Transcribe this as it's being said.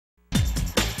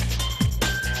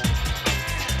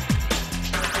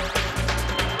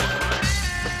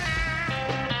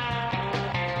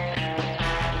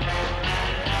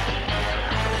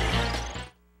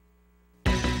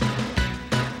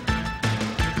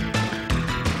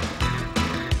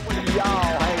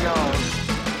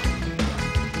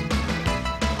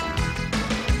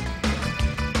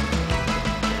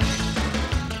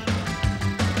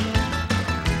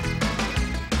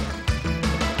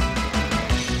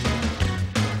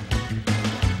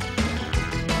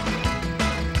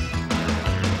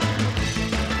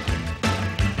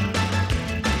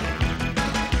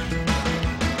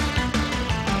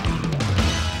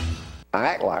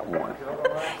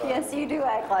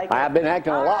like it. I've been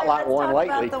acting a lot like one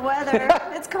lately. Let's talk about the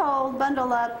weather. It's cold.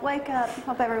 Bundle up. Wake up.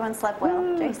 Hope everyone slept well.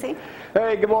 JC?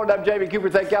 Hey, good morning. I'm Jamie Cooper.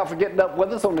 Thank y'all for getting up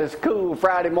with us on this cool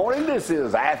Friday morning. This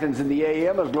is Athens in the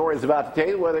AM. As Gloria's about to tell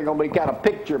you, the weather's going to be kind of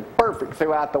picture perfect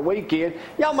throughout the weekend.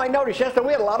 Y'all may notice yesterday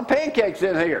we had a lot of pancakes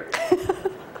in here.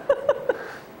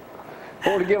 I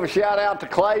want to give a shout out to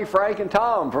Clay, Frank, and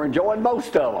Tom for enjoying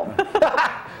most of them.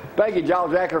 Thank you,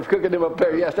 John Jacker, for cooking them up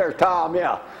there. Yes, there's Tom,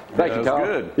 yeah. Thank you, Tom.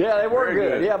 Good. Yeah, they were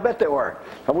good. Yeah, I bet they were.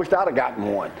 I wish I'd have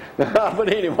gotten one.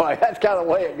 But anyway, that's kind of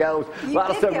the way it goes. A lot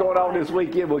of stuff going on this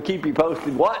weekend. We'll keep you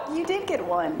posted. What? You did get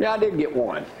one. Yeah, I did get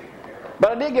one.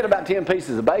 But I did get about 10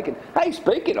 pieces of bacon. Hey,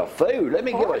 speaking of food, let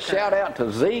me give a shout out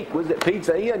to Zeke. Was at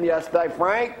Pizza Inn yesterday,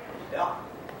 Frank? Yeah.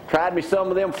 Tried me some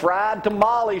of them fried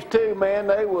tamales too, man.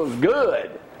 They was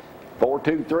good.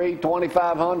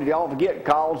 423-2500. Y'all forget,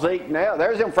 call Zeke now.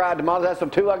 There's them fried tamales. That's the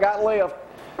two I got left.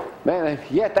 Man,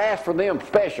 you have to ask for them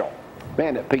special.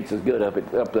 Man, that pizza's good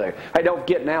up there. Hey, don't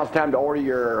forget, now it's time to order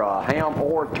your ham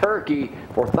or turkey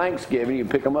for Thanksgiving. You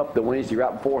can pick them up the Wednesday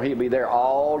right before. He'll be there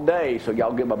all day. So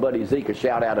y'all give my buddy Zeke a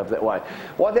shout out up that way.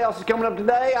 What else is coming up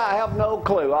today? I have no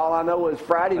clue. All I know is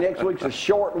Friday. Next week's a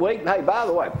short week. And hey, by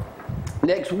the way,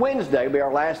 next Wednesday will be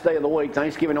our last day of the week.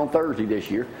 Thanksgiving on Thursday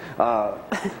this year.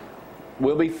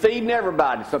 We'll be feeding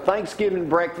everybody. So Thanksgiving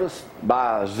breakfast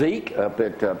by Zeke up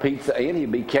at Pizza Inn. He'll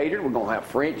be catered. We're going to have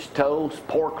French toast,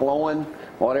 pork loin,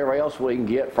 whatever else we can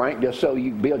get, Frank, just so you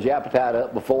can build your appetite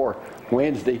up before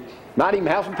Wednesday. Might even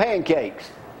have some pancakes.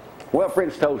 Well,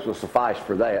 French toast will suffice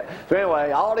for that. So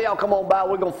anyway, all of y'all come on by.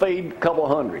 We're going to feed a couple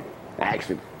of hundred.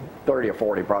 Actually, 30 or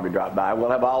 40 probably drop by. We'll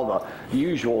have all the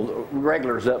usual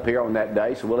regulars up here on that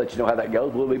day, so we'll let you know how that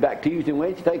goes. We'll be back Tuesday and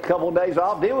Wednesday, take a couple of days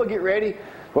off. Then we'll get ready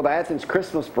for the Athens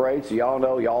Christmas Parade, so y'all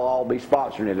know y'all all be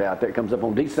sponsoring it out there. It comes up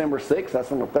on December 6th.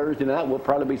 That's on a Thursday night. We'll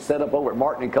probably be set up over at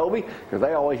Martin and Kobe because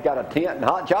they always got a tent and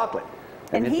hot chocolate.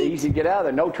 And it's easy to get out of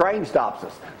there. No train stops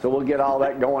us. So we'll get all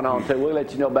that going on, too. We'll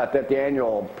let you know about that, the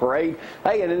annual parade.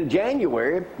 Hey, and in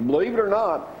January, believe it or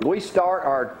not, we start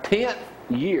our 10th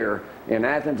year in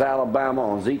Athens, Alabama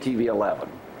on ZTV 11.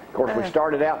 Of course, we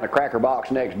started out in the cracker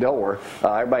box next door.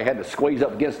 Everybody had to squeeze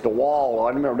up against the wall. I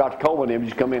remember Dr. Coleman and them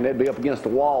just come in, they'd be up against the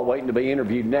wall waiting to be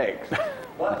interviewed next.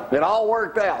 It all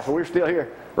worked out, so we're still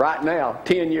here right now,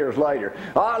 10 years later.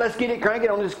 All right, let's get it cranking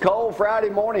on this cold Friday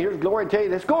morning. Here's Gloria to tell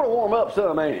you, it's going to warm up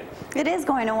some, ain't it? It is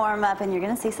going to warm up, and you're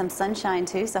going to see some sunshine,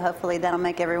 too, so hopefully that'll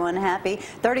make everyone happy.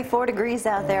 34 degrees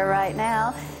out there right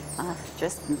now.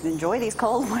 Just enjoy these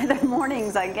cold weather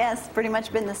mornings, I guess. Pretty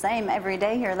much been the same every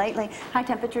day here lately. High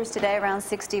temperatures today around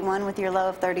 61 with your low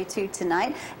of 32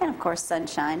 tonight. And, of course,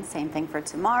 sunshine. Same thing for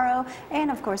tomorrow.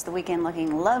 And, of course, the weekend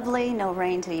looking lovely. No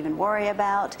rain to even worry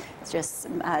about. It's just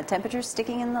temperatures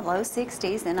sticking in the low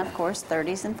 60s and, of course,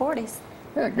 30s and 40s.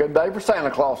 Yeah, good day for Santa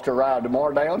Claus to arrive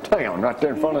tomorrow downtown, right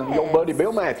there in front of your buddy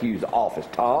Bill Matthews' office,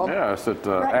 Tom. Yeah, it's at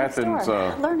right Athens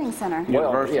Learning Center.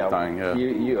 University thing.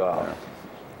 Yeah.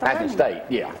 Athens State,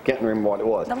 yeah. Can't remember what it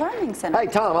was. The Learning Center. Hey,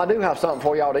 Tom, I do have something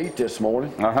for y'all to eat this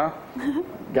morning.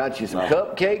 Got you some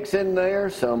cupcakes in there,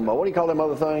 some, what do you call them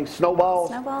other things? Snowballs?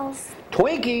 Snowballs.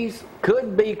 Twinkies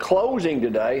could be closing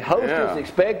today. Host is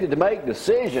expected to make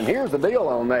decision. Here's the deal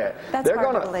on that. That's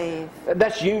hard to believe.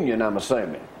 That's union, I'm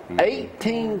assuming.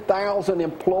 18,000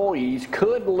 employees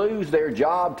could lose their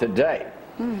job today.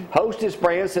 Hostess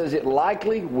brand says it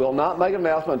likely will not make an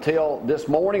announcement until this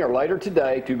morning or later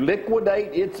today to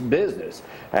liquidate its business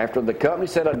after the company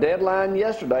set a deadline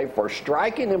yesterday for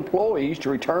striking employees to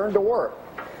return to work.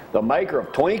 The maker of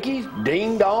Twinkies,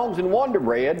 Ding Dongs, and Wonder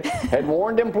Bread had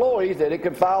warned employees that it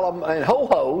could file and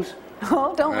ho-hos.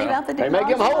 Oh, don't leave out the Ding Dongs. They make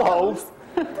them ho-hos.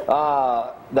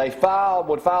 They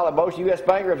would file a motion U.S.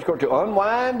 bankruptcy court to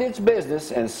unwind its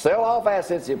business and sell off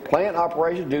assets if plant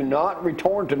operations do not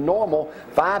return to normal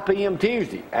 5 p.m.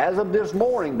 Tuesday. As of this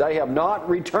morning, they have not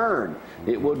returned.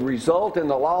 It would result in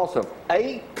the loss of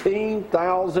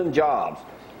 18,000 jobs.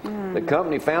 The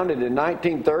company, founded in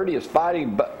 1930, is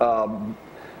fighting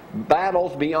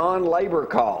battles beyond labor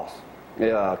costs.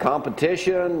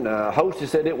 Competition.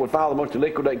 Hostess said it would file the motion to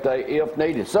liquidate if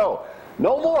needed. So,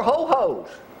 no more ho-hos,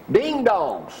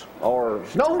 ding-dongs, or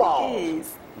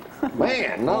snowballs.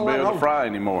 Man, no. Won't be able to fry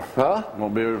anymore. Huh?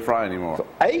 Won't be able to fry anymore. So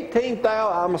 18,000,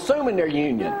 I'm assuming they're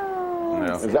union. No,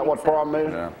 Yeah. Is that what the problem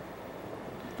is? Yeah.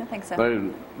 I think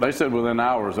so. They said within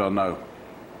hours they'll know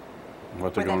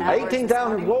what they're going to do.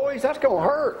 18,000 employees? That's going to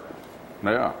hurt.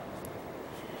 Yeah.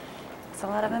 It's a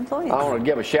lot of employees. I want to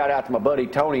give a shout out to my buddy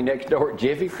Tony next door at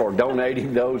Jiffy for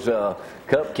donating those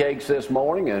cupcakes this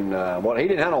morning. And well, he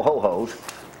didn't have no ho-hos.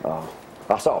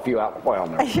 I saw a few out well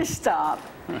there. Stop.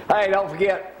 Hey, don't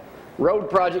forget, Road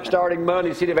project starting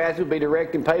Monday. City of Athens will be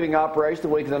directing paving operations the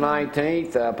week of the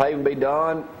 19th. Paving will be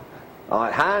done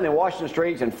at Hine and Washington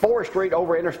Streets and 4th Street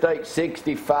over Interstate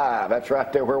 65. That's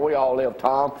right there where we all live,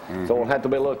 Tom. So we'll have to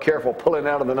be a little careful pulling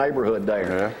out of the neighborhood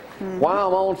there. While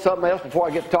I'm on something else, before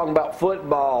I get to talking about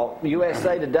football,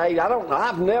 USA Today, I don't know,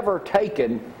 I've never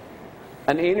taken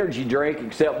an energy drink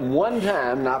except one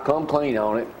time, and I'll come clean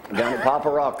on it, down at Papa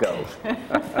Rocco's.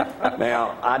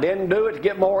 Now, I didn't do it to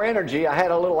get more energy. I had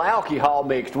a little alcohol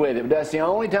mixed with it, but that's the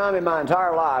only time in my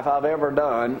entire life I've ever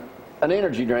done an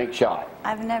energy drink shot.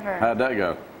 I've never. How'd that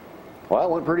go? Well, it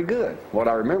went pretty good, what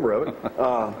I remember of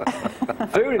it.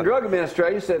 Food and Drug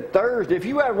Administration said Thursday, if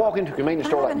you ever walk into a convenience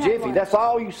store like Jiffy, that's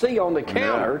all you see on the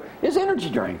counter is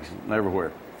energy drinks.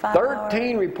 Everywhere.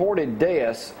 13 reported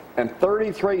deaths and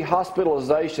 33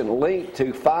 hospitalizations linked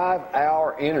to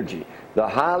 5-hour energy, the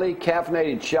highly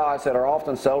caffeinated shots that are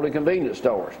often sold in convenience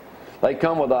stores. They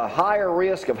come with a higher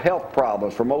risk of health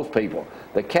problems for most people.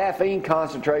 The caffeine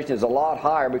concentration is a lot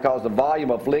higher because the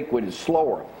volume of liquid is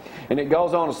slower. And it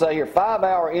goes on to say here,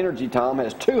 5-hour energy, Tom,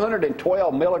 has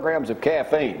 212 milligrams of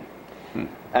caffeine. An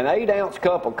 8-ounce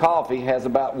cup of coffee has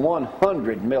about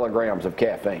 100 milligrams of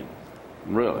caffeine.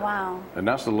 Really? Wow. And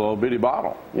that's a little bitty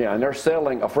bottle. Yeah, and they're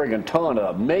selling a friggin' ton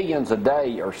of millions a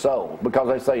day or so because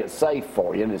they say it's safe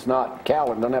for you and it's not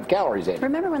doesn't have calories in it.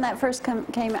 Remember when that first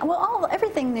came out? Well,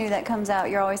 everything new that comes out,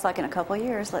 you're always like, in a couple of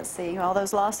years, let's see, all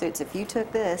those lawsuits. If you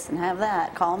took this and have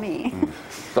that, call me.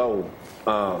 So,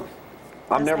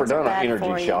 I've never done an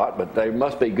energy shot, but they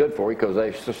must be good for you because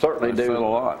they certainly do sell a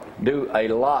lot. Do a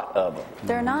lot of them.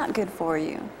 They're not good for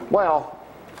you. Well,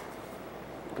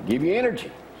 they give you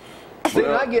energy. See,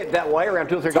 I get that way around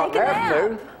 2 or 3 o'clock in the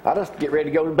afternoon. I just get ready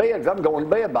to go to bed because I'm going to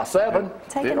bed by 7.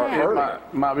 Take a nap.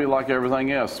 It might be like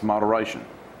everything else, moderation.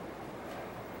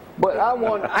 But I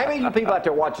want, how many of you people out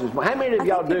there watching this? How many of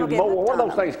y'all do more? What do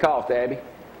those things cost, Abby?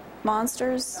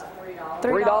 Monsters?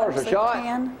 $3 a shot?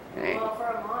 Can. Well, for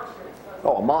a monster, it's supposed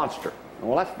Oh, a monster.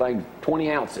 Well, that's the thing,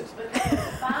 20 ounces. to be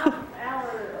 5 hours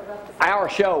of the Our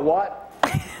show, what?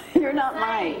 You're not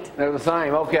mine. They're the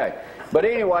same, okay. But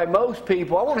anyway, most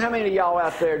people, I wonder how many of y'all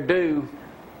out there do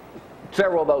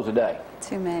several of those a day.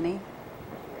 Too many.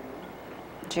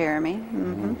 Jeremy.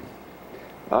 Mm-hmm.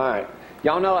 All right.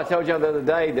 Y'all know I told y'all the other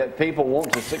day that people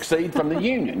want to succeed from the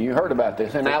union. You heard about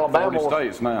this in Alabama. 40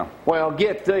 states now. Well,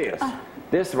 get this.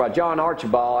 This is by John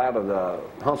Archibald out of the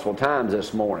Huntsville Times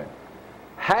this morning.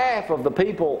 Half of the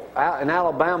people out in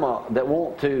Alabama that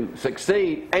want to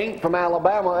succeed ain't from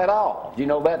Alabama at all. Do you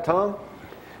know that, Tom?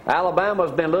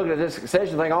 Alabama's been looking at this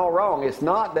succession thing all wrong. It's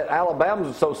not that Alabamans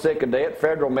are so sick of debt,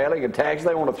 federal mailing, and taxes,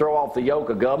 they want to throw off the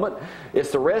yoke of government. It's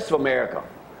the rest of America.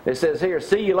 It says here,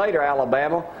 see you later,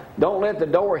 Alabama. Don't let the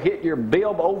door hit your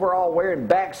bib overall wearing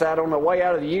backside on the way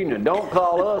out of the union. Don't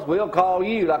call us, we'll call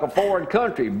you like a foreign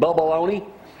country, Bubbaloni.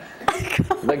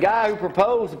 The guy who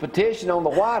proposed the petition on the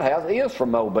White House is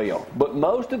from Mobile. But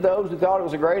most of those who thought it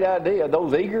was a great idea,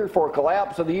 those eager for a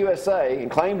collapse of the USA and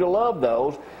claim to love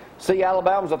those, see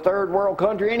Alabama's a third world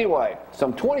country anyway.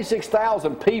 Some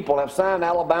 26,000 people have signed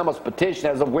Alabama's petition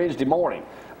as of Wednesday morning.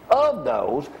 Of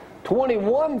those,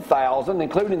 21,000,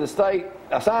 including the state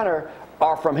signer,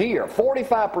 are from here.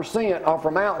 45% are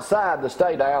from outside the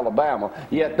state of Alabama,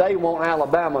 yet they want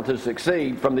Alabama to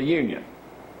succeed from the union.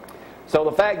 So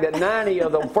the fact that 90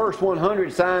 of the first 100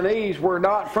 signees were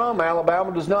not from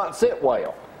Alabama does not sit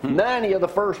well. 90 of the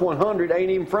first 100 ain't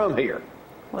even from here.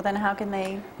 Well, then how can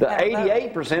they? The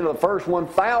 88% of the first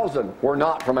 1,000 were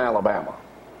not from Alabama.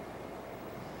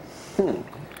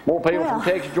 More people from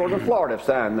Texas, Georgia, and Florida have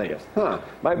signed this.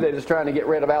 Maybe they're just trying to get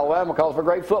rid of Alabama because of a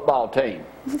great football team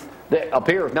that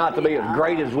appears not to be as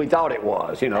great as we thought it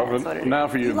was, you know. Now,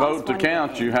 for your vote to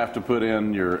count, you have to put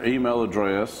in your email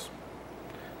address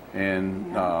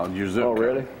and your zip code. Oh,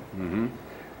 really? Mm-hmm.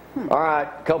 All right,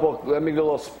 let me do a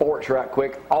little sports right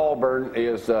quick. Auburn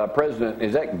is president,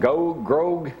 is that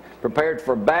Grog prepared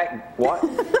for backlash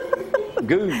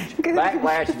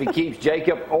if he keeps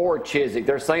Jacob or Chiswick.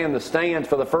 They're saying the stands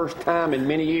for the first time in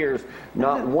many years,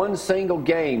 not one single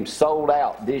game sold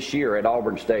out this year at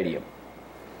Auburn Stadium.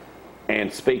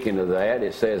 And speaking of that,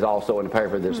 it says also in the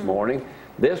paper this morning,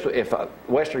 if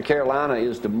Western Carolina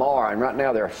is tomorrow, and right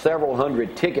now there are several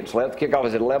hundred tickets left. The kickoff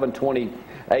is at 11:20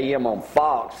 a.m. on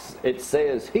Fox. It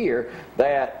says here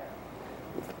that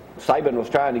Saban was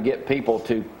trying to get people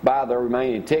to buy the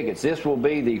remaining tickets. This will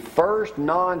be the first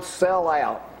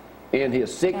non-sellout in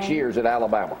his 6 years at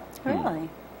Alabama. Really?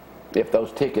 If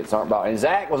those tickets aren't bought. And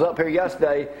Zach was up here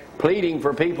yesterday pleading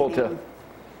for people to...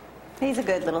 He's a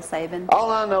good little Saban.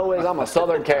 All I know is I'm a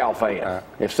Southern Cal fan.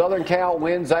 If Southern Cal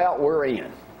wins out, we're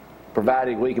in,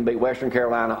 provided we can beat Western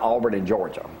Carolina, Auburn, and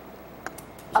Georgia.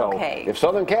 So Okay. if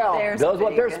Southern Cal There's does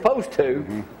what they're big. supposed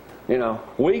to, you know,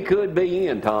 we could be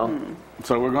in, Tom.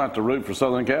 So we're going to have to root for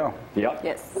Southern Cal. Yep.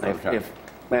 Yes. Okay.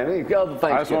 Man, these other things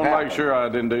I just want to happen. make sure I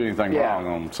didn't do anything wrong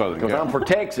on Southern Because Cal. I'm for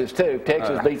Texas, too.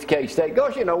 Texas beats K-State.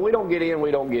 Gosh, you know, we don't get in,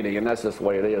 we don't get in. That's just the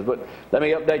way it is. But let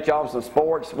me update y'all on some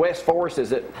sports. Wake Forest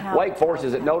is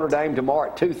at Notre Dame tomorrow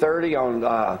at 2:30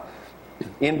 on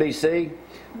NBC.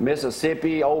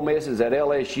 Mississippi, Ole Miss is at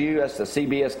LSU. That's the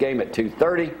CBS game at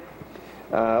 2:30.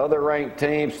 Other ranked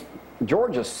teams,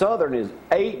 Georgia Southern is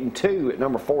 8-2 at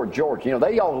number 4 Georgia. You know,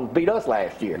 they all beat us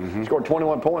last year. Scored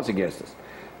 21 points against us.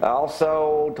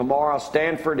 Also, tomorrow,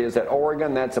 Stanford is at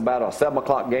Oregon. That's about a 7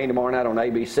 o'clock game tomorrow night on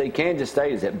ABC. Kansas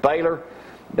State is at Baylor.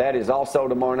 That is also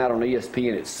tomorrow night on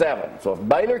ESPN at 7. So if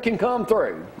Baylor can come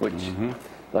through, which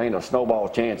there ain't a snowball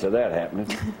chance of that happening,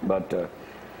 but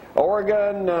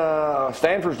Oregon,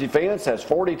 Stanford's defense has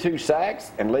 42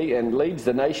 sacks and leads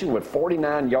the nation with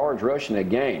 49 yards rushing a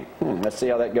game. Let's see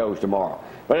how that goes tomorrow.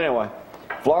 But anyway,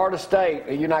 Florida State,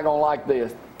 you're not going to like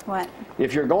this. What?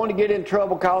 If you're going to get in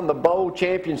trouble calling the Bowl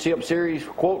Championship Series,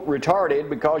 quote, retarded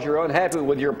because you're unhappy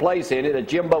with your place in it, as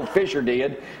Jimbo Fisher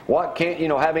did, what can't, you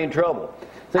know, have any trouble?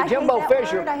 See, I Jimbo hate that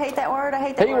Fisher, word. I hate that word. I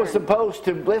hate that he word. was supposed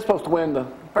to win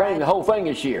the whole thing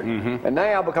this year. And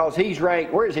now because he's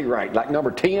ranked, where is he ranked? Like number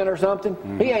 10 or something?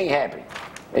 He ain't happy.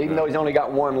 Even though he's only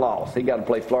got one loss. He got to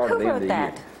play Florida at the end of the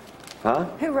year. Huh?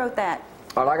 Who wrote that?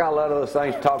 All right, I got a lot of those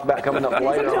things to talk about coming up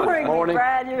later Don't on worry, this morning.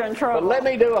 Brad, you're in trouble. But let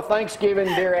me do a Thanksgiving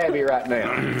Dear Abby right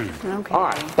now. Okay. All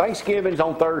right, Thanksgiving's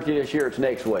on Thursday this year. It's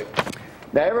next week.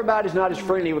 Now, everybody's not as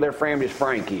friendly with their family as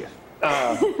Frank is.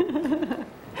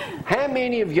 How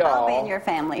many of I'll be in y'all your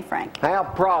family, Frank.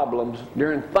 have problems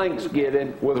during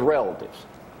Thanksgiving with relatives?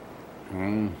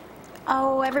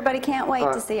 Oh, everybody can't wait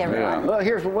to see everyone. Well,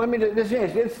 here's let me do this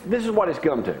is what it's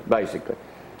come to, basically.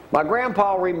 My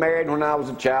grandpa remarried when I was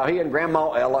a child. He and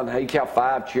Grandma Ellen, they each have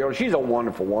 5 children. She's a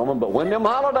wonderful woman, but when them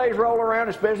holidays roll around,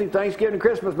 especially Thanksgiving and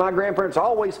Christmas, my grandparents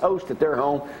always host at their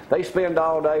home. They spend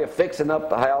all day fixing up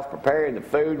the house, preparing the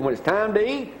food, and when it's time to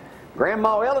eat,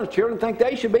 Grandma Ellen's children think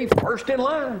they should be first in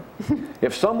line.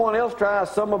 If someone else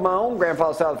tries some of my own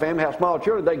grandfather's side of the family have small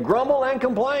children, they grumble and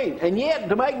complain. And yet,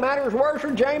 to make matters worse,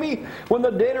 Jamie, when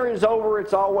the dinner is over,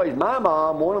 it's always my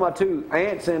mom, one of my 2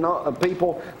 aunts and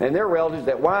people and their relatives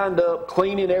that wind up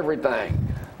cleaning everything.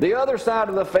 The other side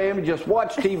of the family just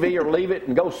watch TV or leave it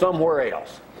and go somewhere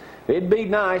else. It'd be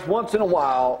nice once in a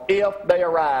while if they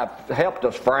arrived. Helped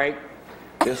us, Frank.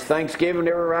 This Thanksgiving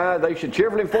they arrive, they should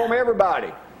cheerfully inform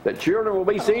everybody that children will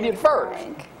be seated first.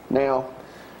 Now,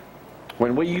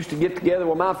 when we used to get together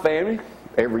with my family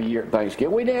every year at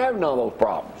Thanksgiving, we didn't have none of those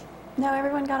problems. No,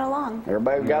 everyone got along.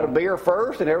 Everybody got a beer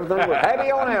first, and everything was happy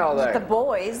on out there. The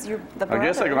boys, the I brothers.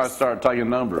 guess they're going to start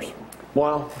taking numbers.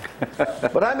 Well,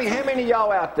 but I mean, how many of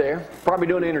y'all out there, probably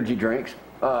doing energy drinks,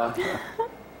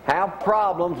 have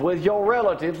problems with your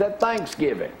relatives at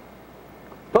Thanksgiving?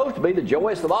 Supposed to be the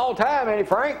joyous of all time, ain't it,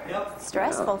 Frank? Yep.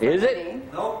 Stressful for Is me.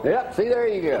 it? Nope. Yep, see, there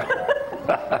you go.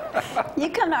 You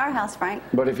come to our house, Frank.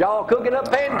 But if y'all cooking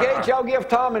up pancakes, y'all give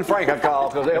Tom and Frank a call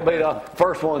because they'll be the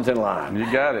first ones in line.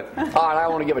 You got it. All right, I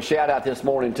want to give a shout out this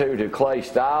morning, too, to Clay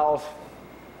Stiles,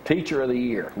 Teacher of the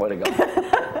Year. Way to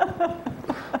go.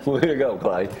 Way to go,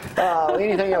 Clay.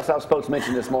 Anything else I was supposed to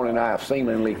mention this morning I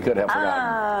seemingly could have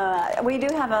forgotten? We do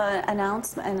have an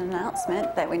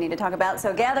announcement that we need to talk about.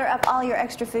 So gather up all your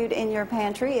extra food in your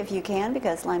pantry if you can,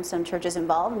 because Limestone Church is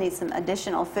involved, needs some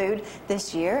additional food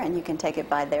this year, and you can take it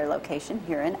by their location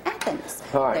here in Athens.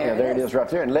 All right, there it is right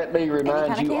there. And let me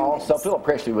remind you also, Philip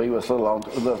Presley will be with us a little on,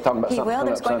 talking about something. He will.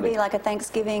 There's going Sunday. to be like a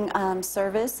Thanksgiving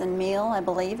service and meal, I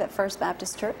believe, at First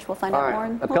Baptist Church. We'll find out more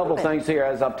in a couple of things here.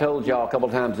 As I've told y'all a couple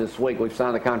of times this week, we've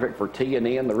signed a contract for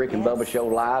TNN, the Rick and Bubba Show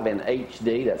live in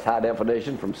HD. That's high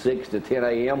definition from 6 to 10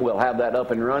 a.m. We'll have that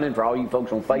up and running for all you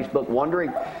folks on Facebook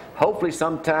wondering. Hopefully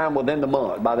sometime within the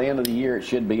month. By the end of the year, it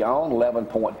should be on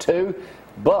 11.2.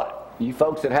 But you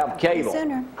folks that have cable,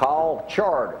 call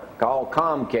Charter, call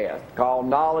Comcast, call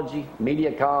Nology,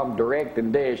 Mediacom, Direct,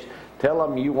 and Dish. Tell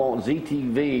them you want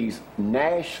ZTV's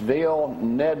Nashville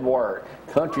Network.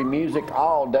 Country music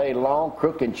all day long,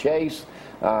 Crook and Chase,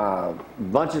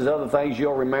 bunches of other things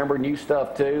you'll remember, new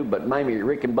stuff too, but maybe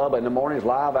Rick and Bubba in the mornings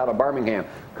live out of Birmingham.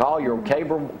 Call your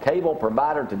cable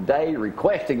provider today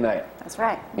requesting that. That's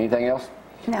right. Anything else?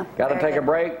 No. Got to take a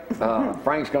break.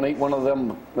 Frank's going to eat one of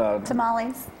them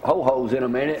tamales. Ho-hos in a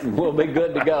minute, and we'll be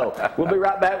good to go. We'll be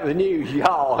right back with the news.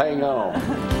 Y'all hang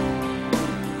on.